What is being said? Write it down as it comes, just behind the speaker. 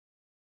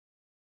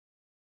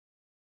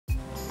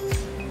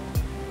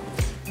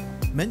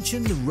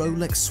Mention the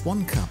Rolex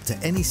Swan Cup to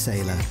any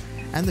sailor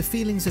and the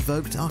feelings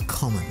evoked are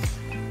common.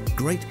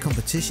 Great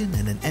competition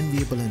in an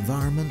enviable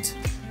environment,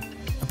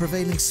 a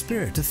prevailing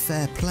spirit of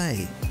fair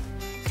play,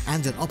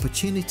 and an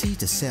opportunity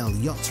to sail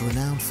yachts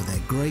renowned for their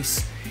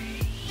grace,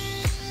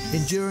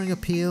 enduring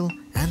appeal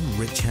and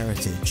rich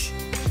heritage.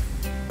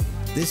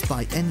 This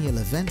biennial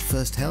event,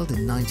 first held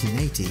in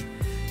 1980,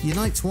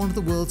 unites one of the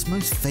world's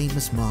most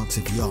famous marks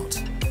of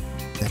yacht,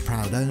 their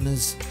proud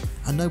owners,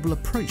 a noble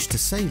approach to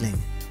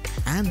sailing,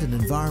 and an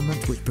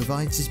environment which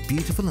provides this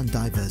beautiful and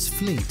diverse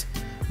fleet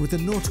with a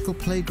nautical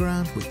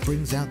playground which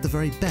brings out the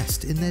very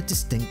best in their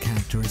distinct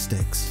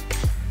characteristics.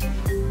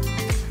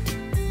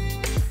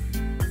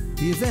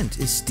 The event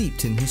is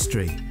steeped in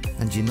history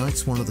and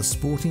unites one of the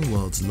sporting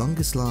world's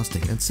longest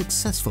lasting and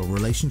successful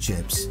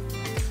relationships,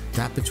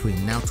 that between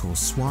Nautor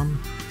Swan,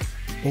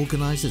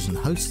 organisers and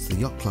hosts the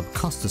Yacht Club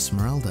Costa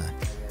Smeralda,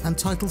 and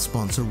title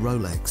sponsor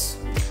Rolex.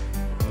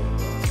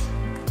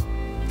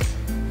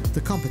 The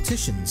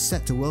competition,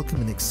 set to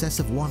welcome in excess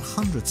of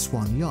 100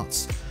 Swan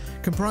yachts,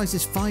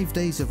 comprises 5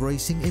 days of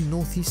racing in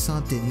northeast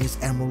Sardinia's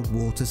emerald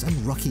waters and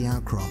rocky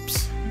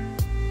outcrops.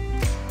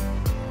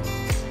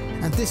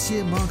 And this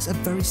year marks a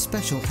very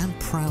special and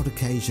proud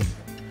occasion,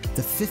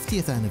 the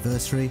 50th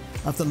anniversary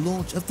of the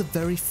launch of the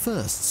very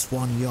first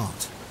Swan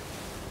yacht.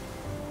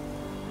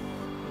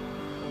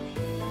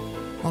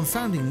 On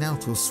founding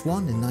Nautor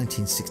Swan in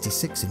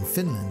 1966 in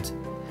Finland,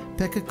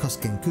 Pekka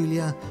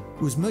Koskenkulja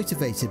was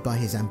motivated by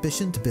his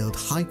ambition to build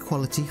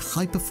high-quality,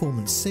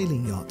 high-performance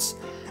sailing yachts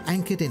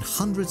anchored in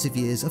hundreds of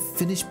years of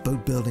Finnish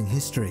boat-building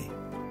history.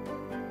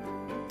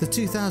 The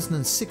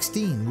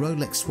 2016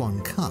 Rolex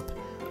Swan Cup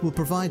will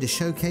provide a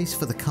showcase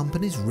for the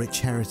company's rich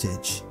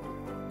heritage.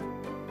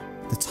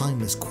 The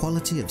timeless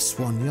quality of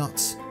Swan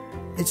yachts,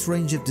 its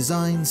range of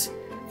designs,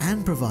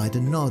 and provide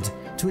a nod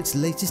to its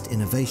latest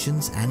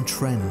innovations and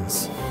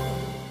trends.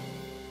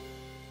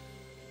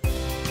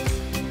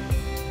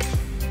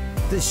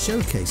 This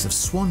showcase of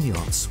Swan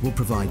yachts will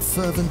provide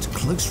fervent,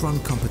 close-run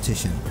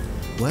competition,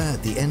 where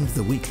at the end of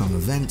the week-long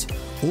event,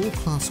 all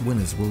class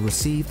winners will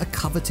receive a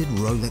coveted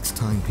Rolex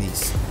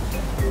timepiece.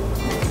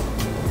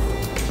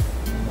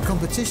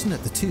 Competition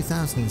at the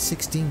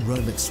 2016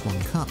 Rolex Swan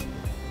Cup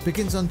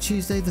begins on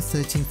Tuesday the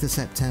 13th of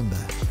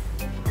September,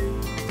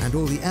 and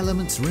all the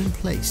elements are in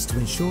place to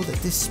ensure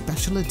that this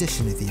special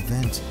edition of the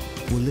event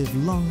will live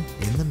long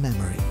in the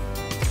memory.